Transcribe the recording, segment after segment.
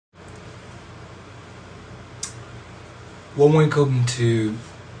Warm welcome to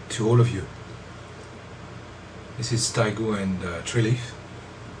all of you. This is Taigu and Treeleaf,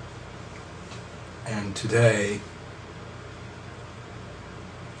 and today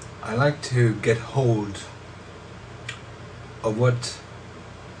I like to get hold of what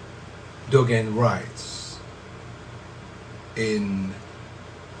Dogen writes in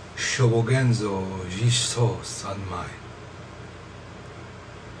Shobogenzo Jisho Sanmai.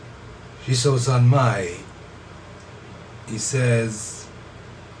 Jisho Sanmai, he says,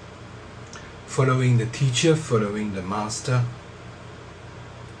 following the teacher, following the master,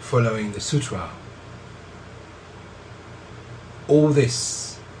 following the sutra, all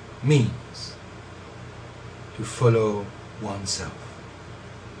this means to follow oneself.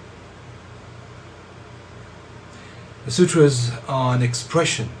 The sutras are an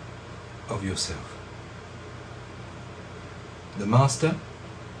expression of yourself. The master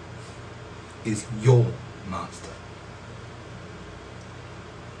is your master.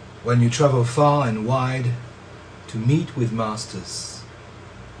 When you travel far and wide to meet with masters,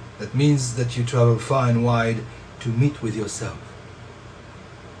 that means that you travel far and wide to meet with yourself.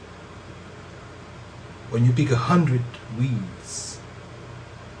 When you pick 100 weeds,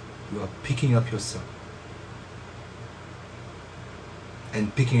 you are picking up yourself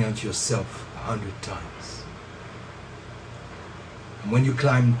and picking out yourself 100 times. And when you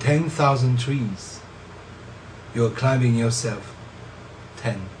climb 10,000 trees, you are climbing yourself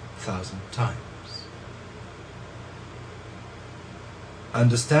 10,000 times.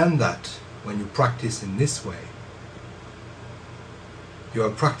 Understand that when you practice in this way, you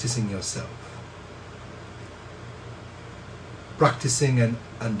are practicing yourself. Practicing and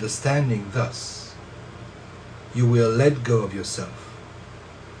understanding thus, you will let go of yourself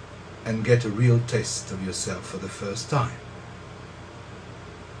and get a real taste of yourself for the first time.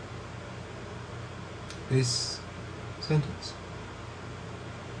 This sentence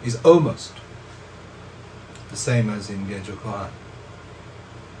is almost the same as in Genjo Koan.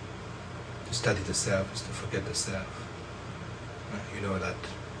 To study the self is to forget the self. You know that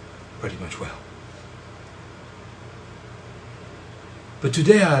pretty much well. But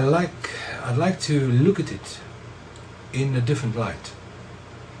today I'd like to look at it in a different light.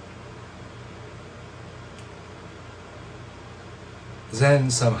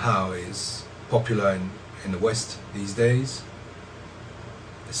 Zen somehow is popular in the West these days.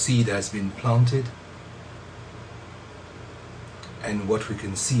 The seed has been planted, and what we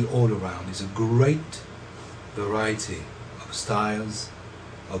can see all around is a great variety of styles,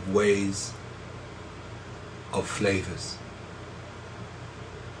 of ways, of flavors.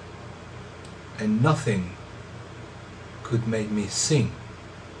 And nothing could make me sing,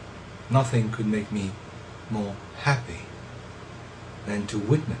 nothing could make me more happy than to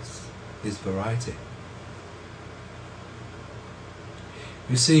witness this variety.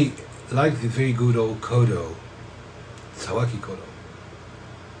 You see, like the very good old Kodo, Sawaki Kodo,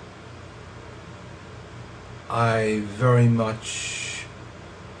 I'm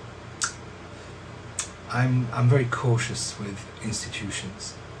very cautious with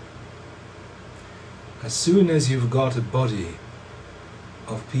institutions. As soon as you've got a body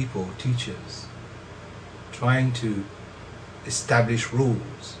of people, teachers, trying to establish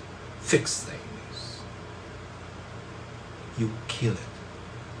rules, fix things, you kill it.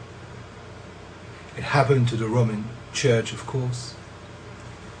 It happened to the Roman Church, of course,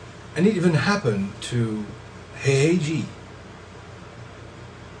 and it even happened to Heiji.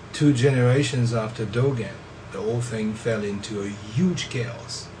 2 generations after Dogen, the whole thing fell into a huge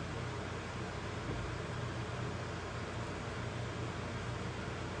chaos.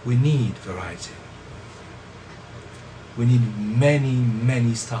 We need variety. We need many,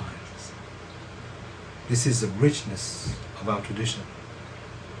 many styles. This is the richness of our tradition.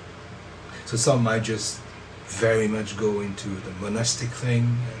 So some might just very much go into the monastic thing,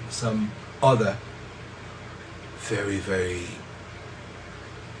 and some other very,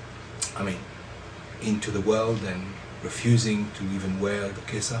 into the world and refusing to even wear the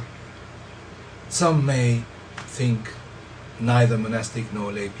kesa. Some may think neither monastic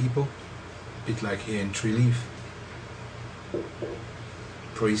nor lay people, a bit like here in Treeleaf,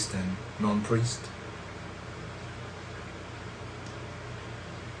 priest and non-priest.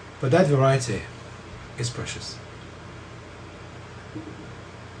 But that variety is precious.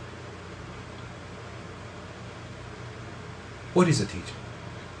 What is a teacher?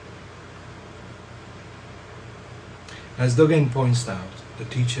 As Dogen points out, the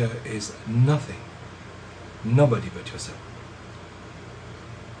teacher is nothing, nobody but yourself.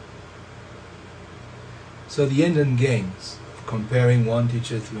 So the end and games of comparing one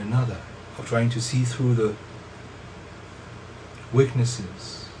teacher to another, of trying to see through the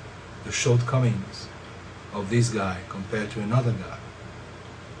weaknesses, the shortcomings of this guy compared to another guy.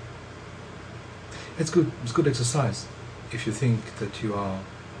 It's good exercise if you think that you are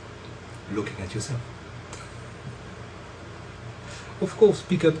looking at yourself. Of course,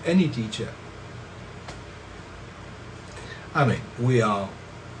 pick up any teacher. I mean, we are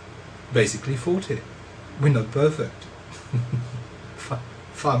basically 40. We're not perfect.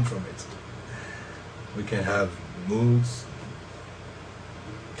 Far from it. We can have moods,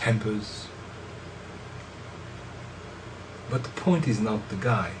 tempers. But the point is not the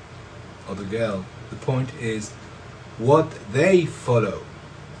guy or the girl. The point is what they follow,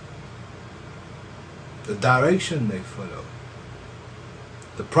 the direction they follow,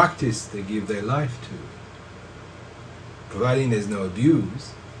 the practice they give their life to. Providing there's no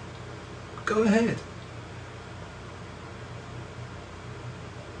abuse, go ahead.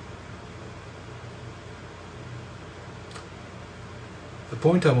 The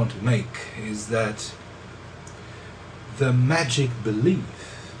point I want to make is that the magic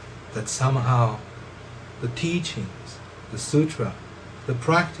belief that somehow the teachings, the sutra, the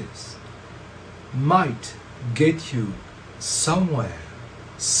practice might get you somewhere,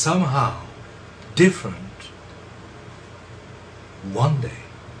 somehow different one day,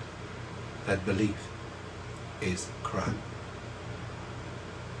 that belief is crap.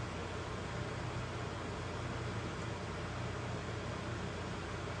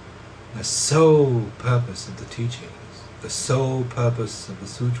 The sole purpose of the teachings, the sole purpose of the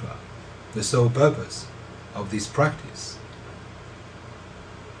sutra, the sole purpose of this practice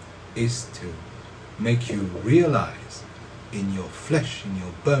is to make you realize in your flesh, in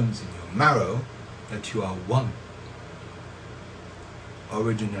your bones, in your marrow, that you are one.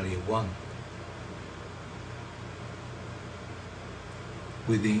 Originally one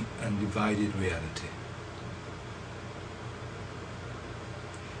with the undivided reality.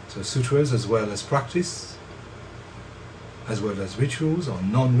 So sutras, as well as practice, as well as rituals or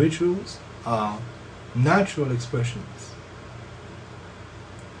non-rituals, are natural expressions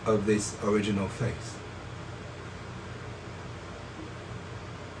of this original faith.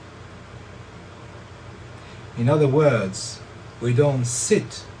 In other words, we don't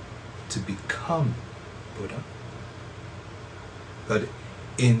sit to become Buddha, but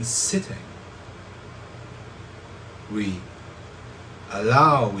in sitting, we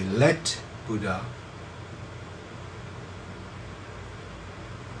let Buddha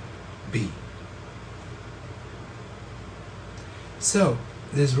be. So,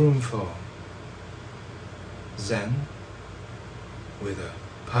 there's room for Zen with a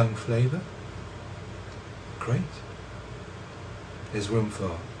punk flavor. Great. There's room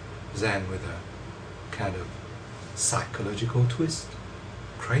for Zen with a kind of psychological twist.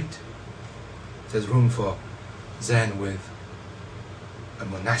 Great. There's room for Zen with a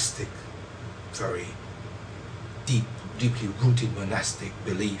monastic, very deeply rooted monastic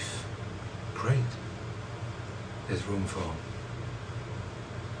belief. Great. There's room for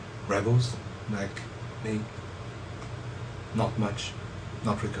rebels like me. Not much,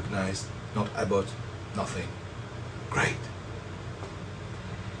 not recognized, not about, nothing. Great.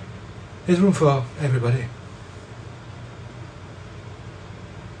 There's room for everybody.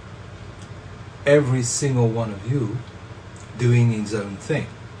 Every single one of you doing his own thing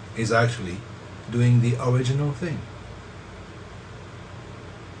is actually doing the original thing.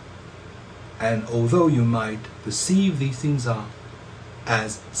 And although you might perceive these things are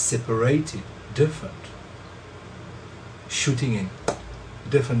as separated, different, shooting in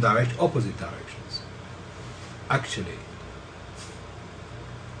different opposite directions, actually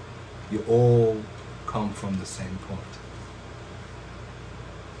you all come from the same point.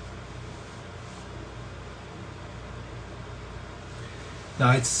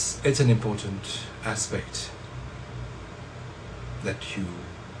 Now it's an important aspect that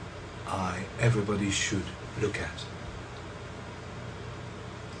everybody should look at.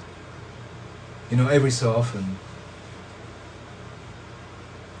 You know, every so often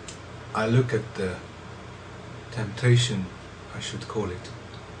I look at the temptation, I should call it,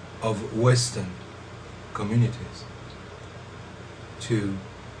 of Western communities to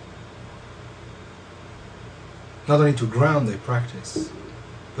not only to ground their practice,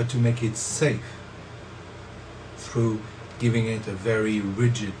 but to make it safe through giving it a very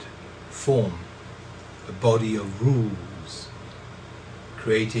rigid form, a body of rules,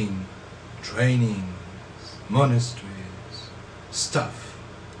 creating trainings, monasteries, stuff.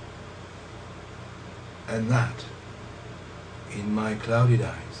 And that, in my clouded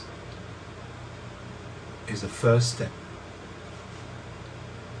eyes, is the first step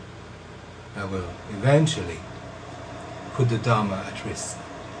that will eventually put the Dharma at risk.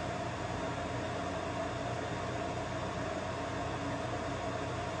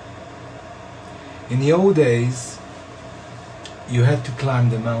 In the old days, you had to climb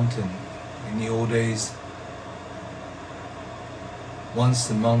the mountain. In the old days, once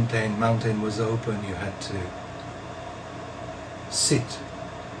the mountain was open, you had to sit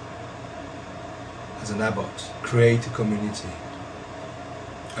as an abbot, create a community,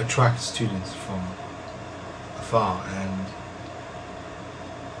 attract students from afar, and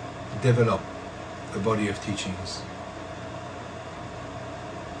develop a body of teachings.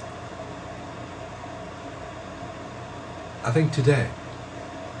 I think today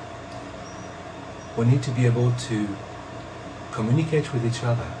we need to be able to communicate with each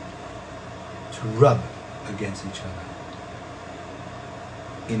other, to rub against each other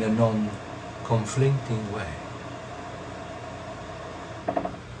in a non-conflicting way.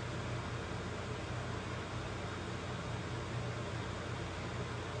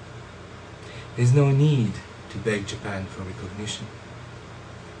 There's no need to beg Japan for recognition.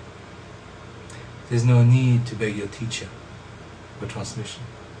 There's no need to beg your teacher for transmission.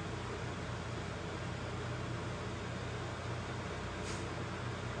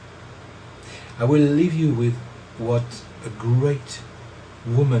 I will leave you with what a great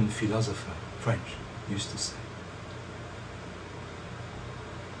woman philosopher, French, used to say.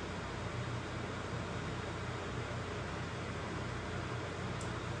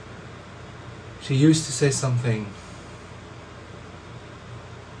 She used to say something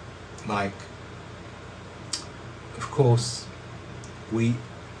like, of course, we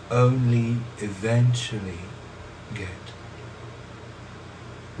only eventually get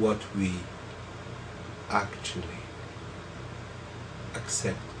what we actually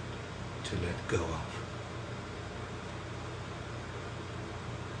accept to let go of.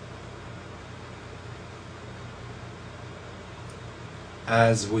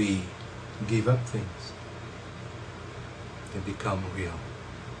 As we give up things, they become real.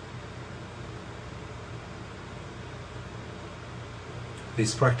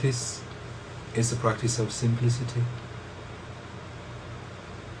 This practice is a practice of simplicity.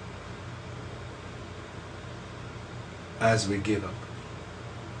 As we give up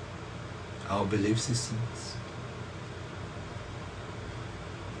our belief systems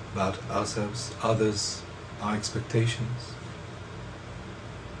about ourselves, others, our expectations,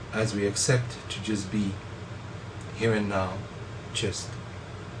 as we accept to just be here and now, just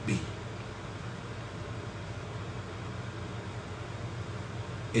be.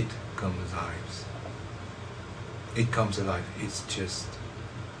 It comes alive. It comes alive. It just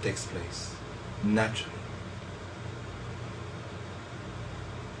takes place naturally.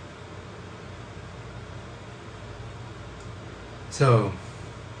 So,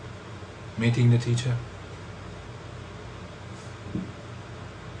 meeting the teacher,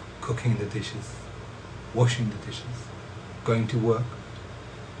 cooking the dishes, washing the dishes, going to work,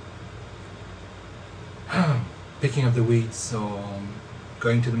 picking up the weeds, or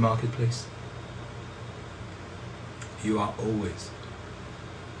going to the marketplace. You are always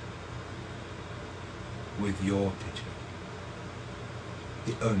with your teacher,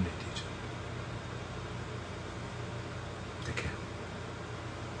 the only teacher.